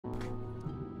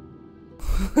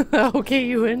Okay,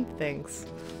 you win. Thanks.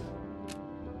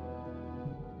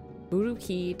 Voodoo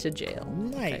key to jail.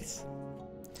 Nice.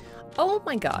 Okay. Oh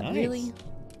my god, Nice. really?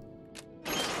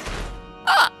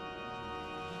 Ah!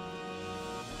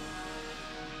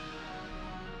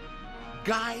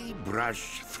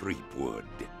 Guybrush Threepwood.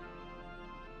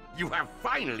 You have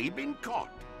finally been caught.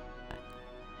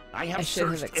 I have should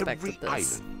have searched expected every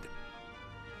this. island,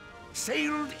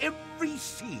 sailed every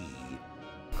sea,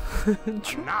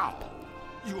 and now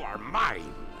you are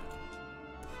mine.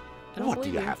 I don't What do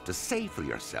believe you you. have to say for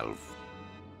yourself?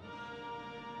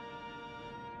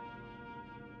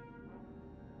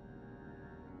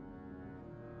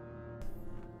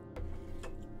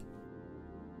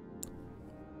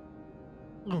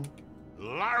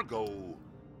 Largo,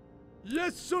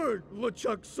 Yes, sir,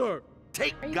 LeChuck, sir.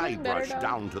 take Are you doing better, Guybrush dog?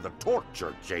 down to the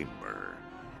torture chamber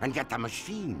and get the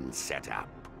machine set up.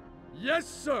 Yes,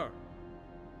 sir.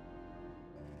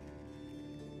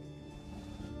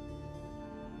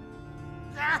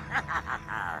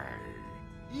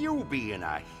 You be in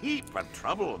a heap of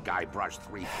trouble, Guybrush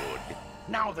Threepwood.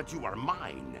 Now that you are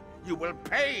mine, you will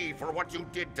pay for what you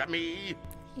did to me.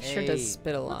 He sure does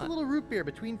spit a what's lot. a little root beer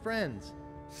between friends.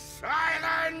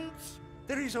 Silence!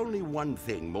 There is only one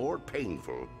thing more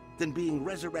painful than being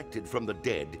resurrected from the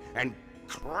dead and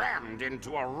crammed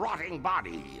into a rotting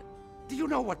body. Do you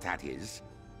know what that is?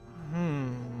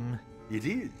 It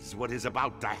is what is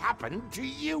about to happen to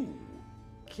you.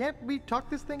 Can't we talk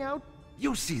this thing out?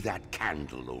 You see that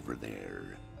candle over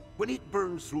there? When it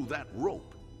burns through that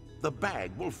rope, the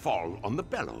bag will fall on the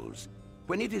bellows.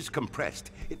 When it is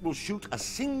compressed, it will shoot a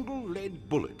single lead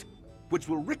bullet, which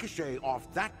will ricochet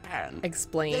off that pan,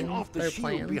 Explain then off the their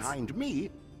shield plans. behind me,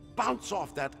 bounce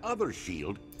off that other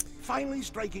shield, finally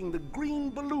striking the green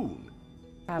balloon.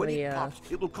 When Probably it a pops,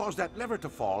 it will cause that lever to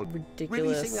fall, ridiculous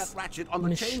releasing that ratchet on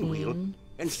the chain wheel, machine.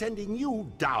 and sending you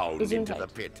down Zoom into the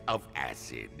tight. pit of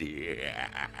acid.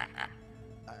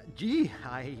 Gee,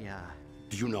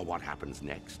 Do you know what happens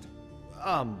next?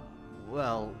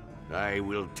 well, I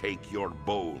will take your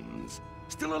bones,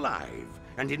 still alive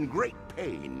and in great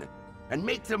pain, and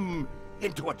make them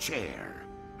into a chair.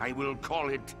 I will call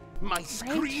it my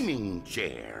screaming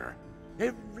chair.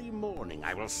 Every morning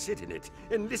I will sit in it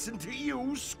and listen to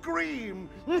you scream.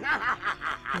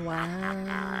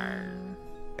 Wow.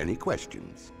 Any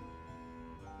questions?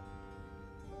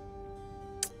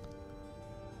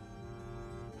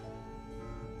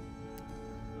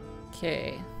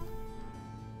 Okay.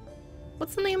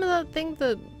 What's the name of that thing?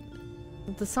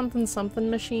 The something something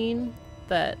machine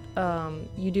that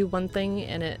you do one thing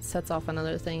and it sets off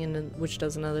another thing and then, which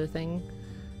does another thing.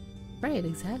 Right,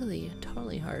 exactly.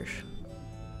 Totally harsh.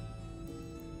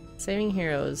 Saving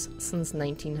heroes since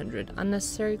 1900.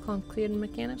 Unnecessary complicated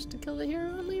mechanics to kill the hero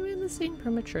and leave it in the scene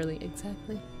prematurely.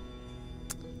 Exactly.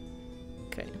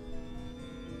 Okay.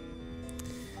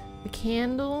 The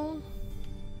candle.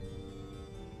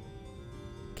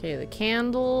 Okay, the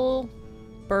candle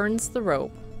burns the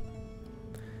rope.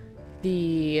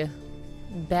 The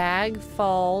bag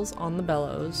falls on the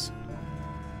bellows.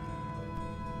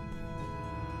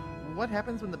 what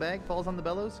happens when the bag falls on the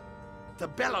bellows? The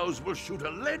bellows will shoot a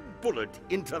lead bullet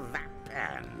into that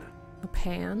pan. A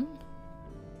pan?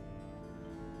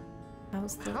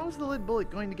 How's the... How's the lead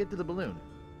bullet going to get to the balloon?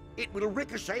 It will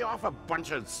ricochet off a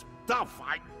bunch of stuff.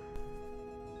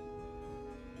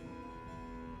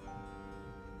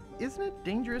 Isn't it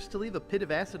dangerous to leave a pit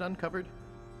of acid uncovered?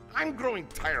 I'm growing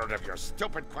tired of your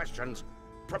stupid questions.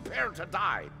 Prepare to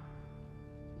die.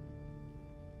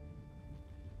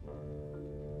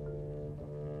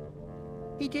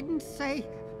 He didn't say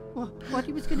what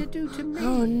he was going to do to me.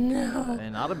 Oh no.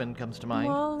 An ottoman comes to mind.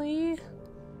 Molly.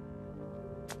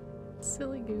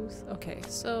 Silly goose. Okay,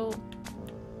 so...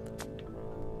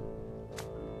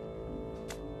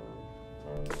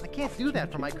 I can't do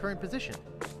that from my current position.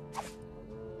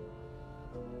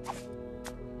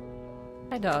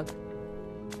 Hi, dog.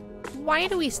 Why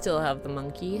do we still have the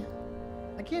monkey?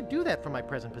 I can't do that from my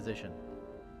present position.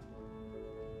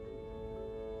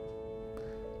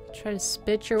 Try to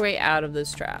spit your way out of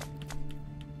this trap.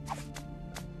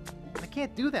 I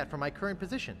can't do that from my current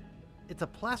position. It's a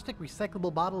plastic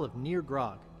recyclable bottle of near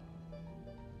grog.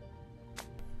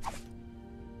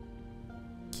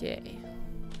 Okay.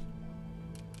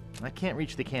 I can't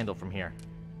reach the candle from here.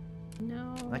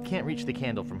 No. I can't reach the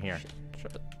candle from here.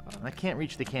 Shut up. I can't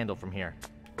reach the candle from here.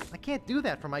 I can't do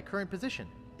that from my current position.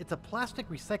 It's a plastic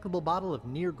recyclable bottle of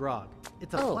near grog.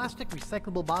 It's a Oh. plastic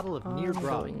recyclable bottle of near I'm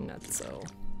grog. going nutso.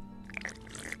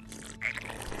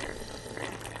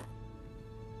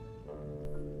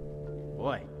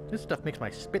 Boy, this stuff makes my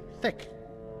spit thick.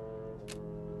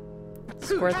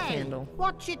 Squirt the Hey, candle.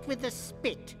 watch it with the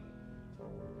spit.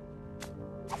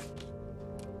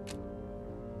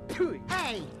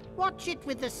 Hey, watch it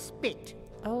with the spit.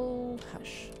 Oh,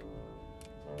 hush.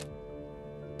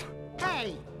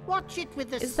 Hey, watch it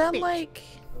with the spit. Is that like...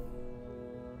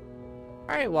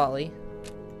 Alright, Wally.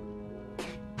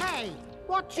 Hey,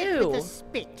 watch it with the Ew.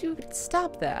 spit. Dude,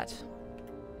 stop that.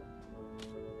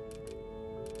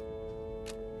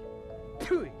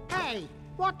 Hey,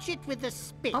 watch it with the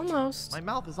spit. Almost. My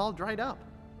mouth is all dried up.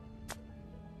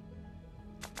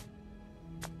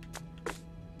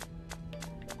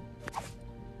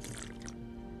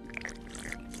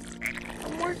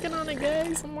 I'm working on it,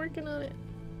 guys. I'm working on it.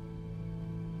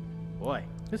 Boy,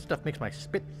 this stuff makes my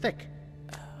spit thick.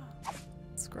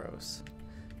 It's gross.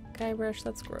 Guybrush,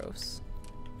 that's gross.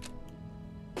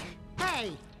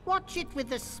 Hey, watch it with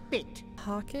the spit.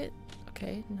 Pocket?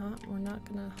 Okay, we're not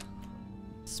gonna...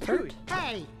 Spurt?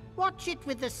 Hey, watch it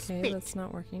with the Okay, spit. that's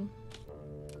not working.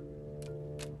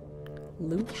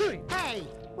 Loop? Hey,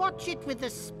 watch it with the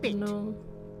spit. No.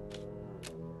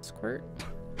 Squirt?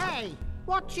 Hey,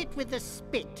 watch it with the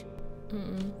spit.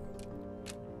 Mm-mm.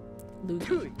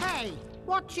 Loop? Hey,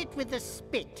 watch it with the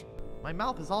spit. My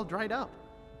mouth is all dried up.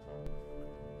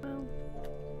 Well...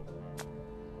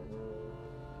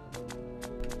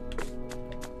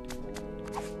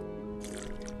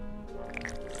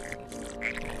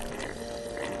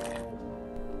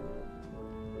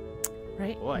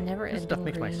 Right? Boy, Never this ending stuff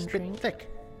makes my green spit drink. thick.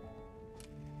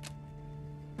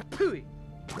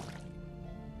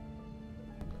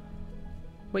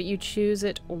 What, you choose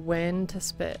it when to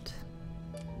spit?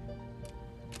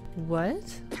 What?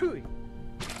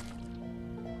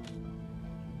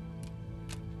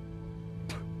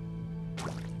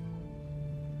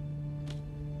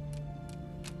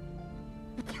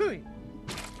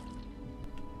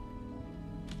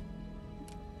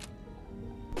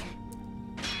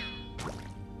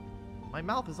 My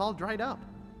mouth is all dried up.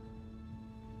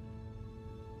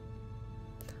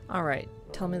 Alright,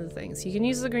 tell me the things. You can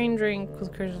use the green drink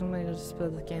with Christian to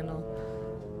spit the candle.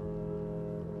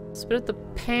 Spit at the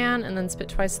pan and then spit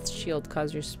twice at the shield,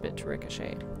 cause your spit to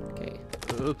ricochet. Okay.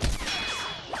 Oops.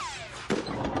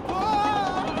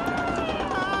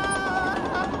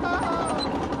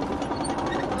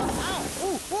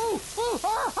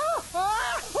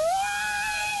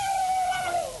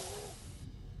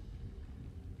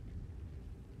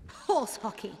 Horse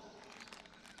hockey.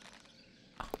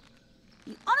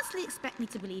 You honestly expect me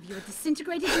to believe you were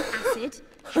disintegrated in acid?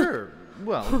 Sure,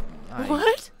 well, I...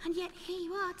 What? And yet here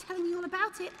you are telling me all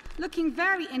about it, looking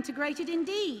very integrated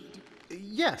indeed.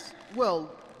 Yes,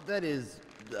 well, that is,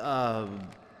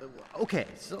 okay,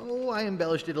 so I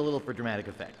embellished it a little for dramatic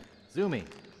effect. Zoomy.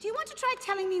 Do you want to try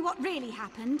telling me what really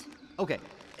happened? Okay,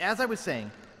 as I was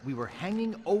saying, we were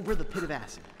hanging over the pit of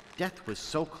acid. Death was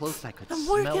so close I could I'm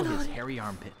smell working on his it. hairy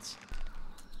armpits.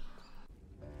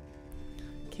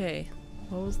 Okay.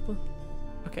 What was the...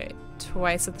 Okay.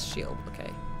 Twice at the shield. Okay.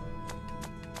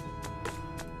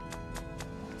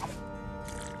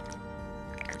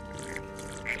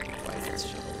 Twice at the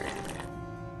shield.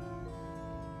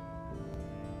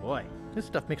 Boy, this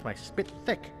stuff makes my spit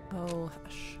thick. Oh,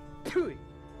 hush.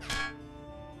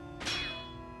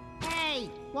 Hey,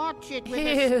 watch it with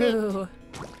the spit. Ew.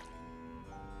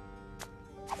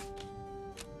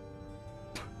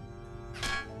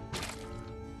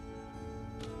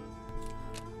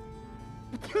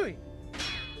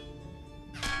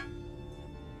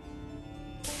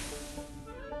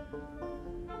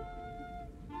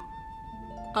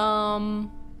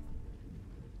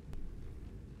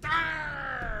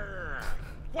 Arr!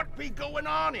 What be going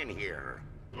on in here?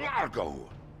 Largo,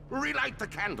 relight the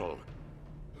candle.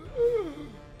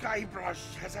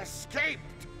 Guybrush has escaped.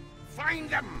 Find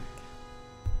him.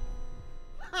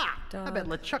 Ha! I bet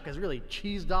LeChuck is really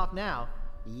cheesed off now.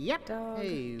 Yep. Dog.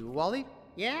 Hey, Wally,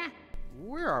 Yeah?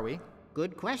 where are we?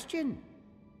 Good question.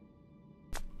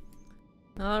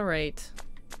 All right.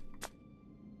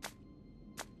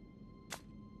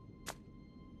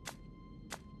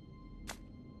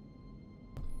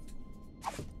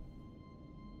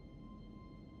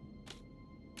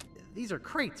 These are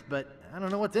crates, but I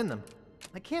don't know what's in them.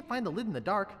 I can't find the lid in the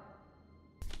dark.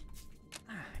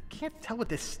 I can't tell what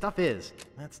this stuff is.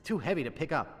 That's too heavy to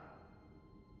pick up.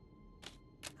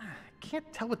 I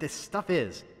can't tell what this stuff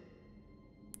is.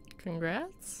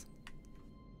 Congrats.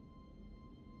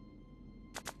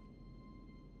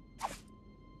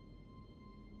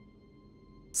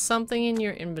 Something in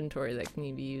your inventory that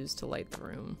can be used to light the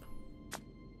room.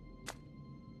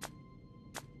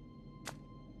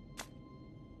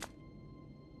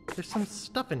 There's some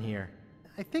stuff in here.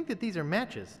 I think that these are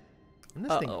matches. And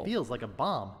this Uh-oh. thing feels like a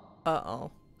bomb.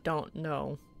 Uh-oh. Don't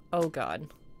know. Oh god.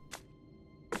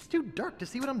 It's too dark to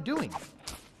see what I'm doing.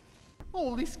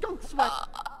 Holy skunk sweat!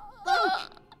 Ouch!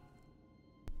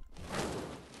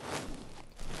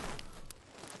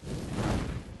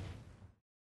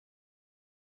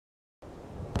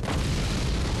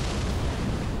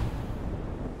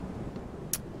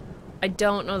 I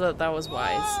don't know that that was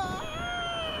wise.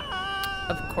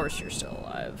 Of course you're still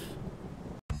alive.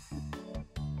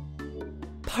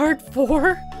 Part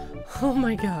 4? Oh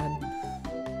my god.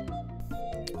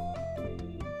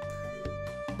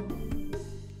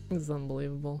 This is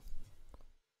unbelievable.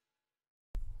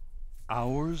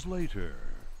 Hours later.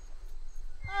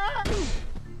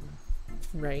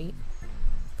 Right?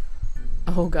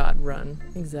 Oh god, run.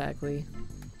 Exactly.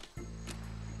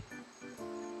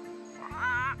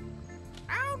 Oh,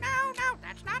 no,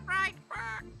 that's not right.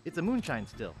 It's a moonshine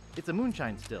still. It's a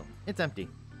moonshine still. It's empty.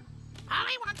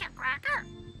 Polly wants a cracker.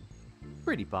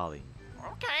 Pretty Polly.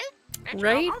 Okay, let's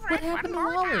Right? go over What it one happened to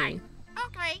more Wally? time.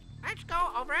 Okay, let's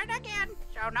go over it again,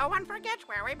 so no one forgets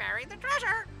where we buried the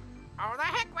treasure. Oh, the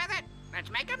heck with it. Let's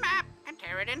make a map and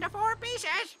tear it into 4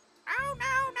 pieces. Oh,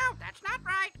 no, that's not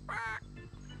right.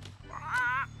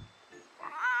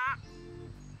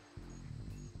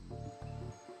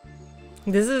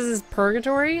 This is his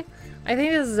purgatory? I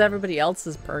think this is everybody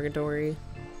else's purgatory.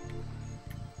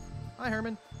 Hi,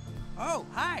 Herman. Oh,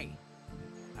 hi.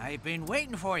 I've been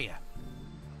waiting for you.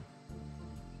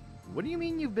 What do you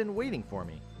mean you've been waiting for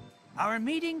me? Our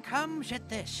meeting comes at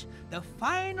this, the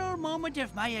final moment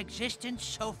of my existence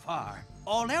so far.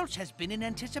 All else has been in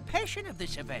anticipation of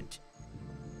this event.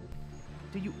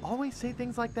 Do you always say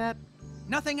things like that?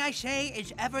 Nothing I say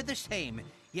is ever the same,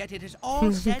 yet it is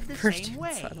all said the same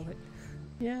way. Satellite.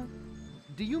 Yeah.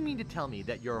 Do you mean to tell me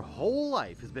that your whole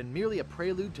life has been merely a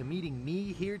prelude to meeting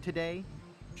me here today?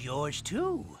 Yours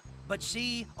too. But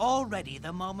see, already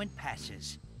the moment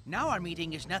passes. Now our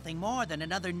meeting is nothing more than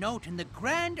another note in the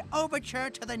grand overture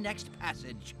to the next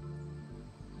passage.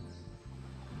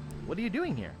 What are you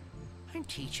doing here? I'm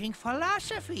teaching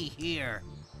philosophy here.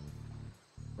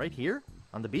 Right here?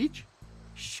 On the beach?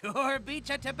 Sure beats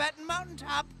a Tibetan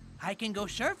mountaintop. I can go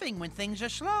surfing when things are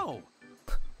slow.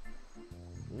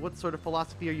 What sort of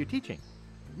philosophy are you teaching?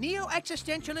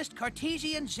 Neo-existentialist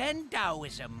Cartesian Zen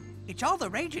Taoism. It's all the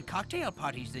rage at cocktail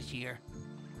parties this year.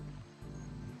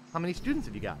 How many students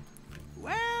have you got?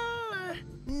 Well,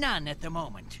 none at the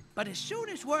moment. But as soon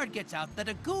as word gets out that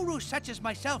a guru such as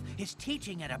myself is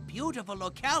teaching at a beautiful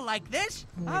locale like this,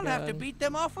 Oh my I'll have to God. beat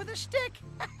them off with a stick.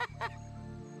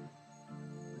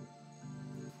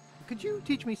 Could you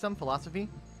teach me some philosophy?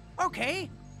 Okay,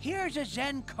 here's a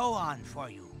Zen koan for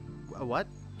you. What?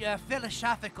 A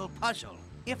philosophical puzzle.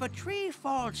 If a tree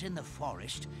falls in the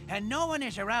forest and no one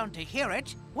is around to hear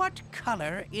it, what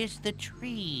color is the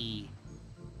tree?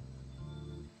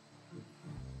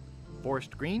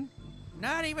 Forest green?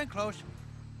 Not even close.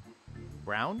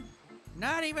 Brown?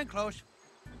 Not even close.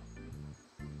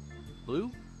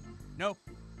 Blue? Nope.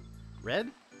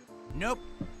 Red? Nope.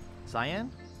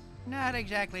 Cyan? Not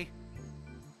exactly.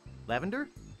 Lavender?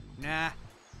 Nah.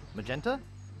 Magenta?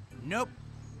 Nope.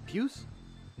 Puce?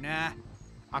 Nah.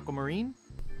 Aquamarine?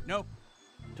 Nope.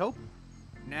 Taupe?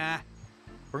 Nah.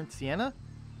 Burnt sienna?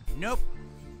 Nope.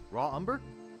 Raw umber?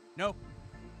 Nope.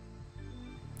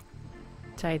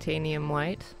 Titanium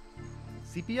white.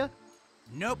 Sepia?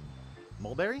 Nope.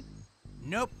 Mulberry?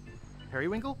 Nope.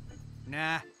 Periwinkle?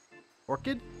 Nah.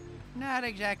 Orchid? Not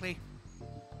exactly.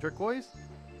 Turquoise?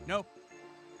 Nope.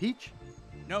 Peach?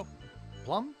 Nope.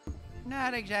 Plum?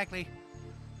 Not exactly.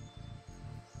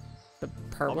 The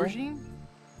purple. Aubergine?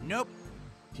 Nope.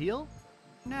 Teal?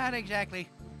 Not exactly.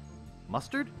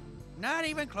 Mustard? Not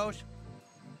even close.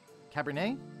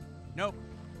 Cabernet? Nope.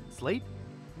 Slate?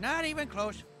 Not even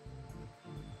close.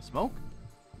 Smoke?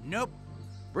 Nope.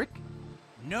 Brick?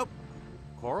 Nope.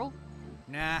 Coral?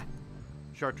 Nah.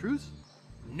 Chartreuse?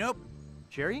 Nope.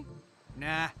 Cherry?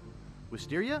 Nah.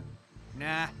 Wisteria?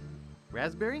 Nah.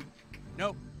 Raspberry?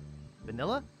 Nope.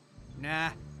 Vanilla? Nah.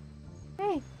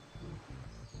 Hey,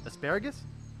 Asparagus?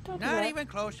 don't do Not that. even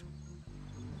close.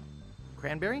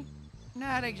 Cranberry?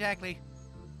 Not exactly.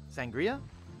 Sangria?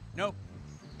 Nope.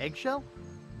 Eggshell?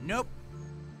 Nope.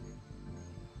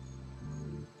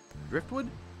 Driftwood?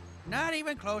 Not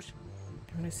even close.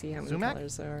 I want to see how many Sumac?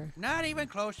 colors there are. Not even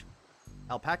close.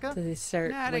 Alpaca? Do they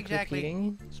start Not like exactly.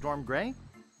 repeating? Storm Gray?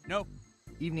 Nope.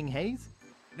 Evening Haze?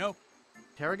 Nope.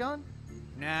 Tarragon?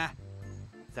 Nah.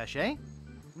 Sachet?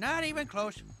 Not even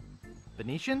close.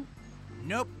 Venetian?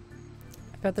 Nope.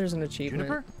 I bet there's an achievement.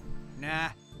 Juniper? Nah.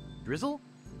 Drizzle?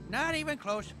 Not even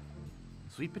close.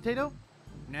 Sweet potato?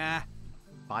 Nah.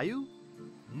 Bayou?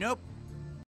 Nope.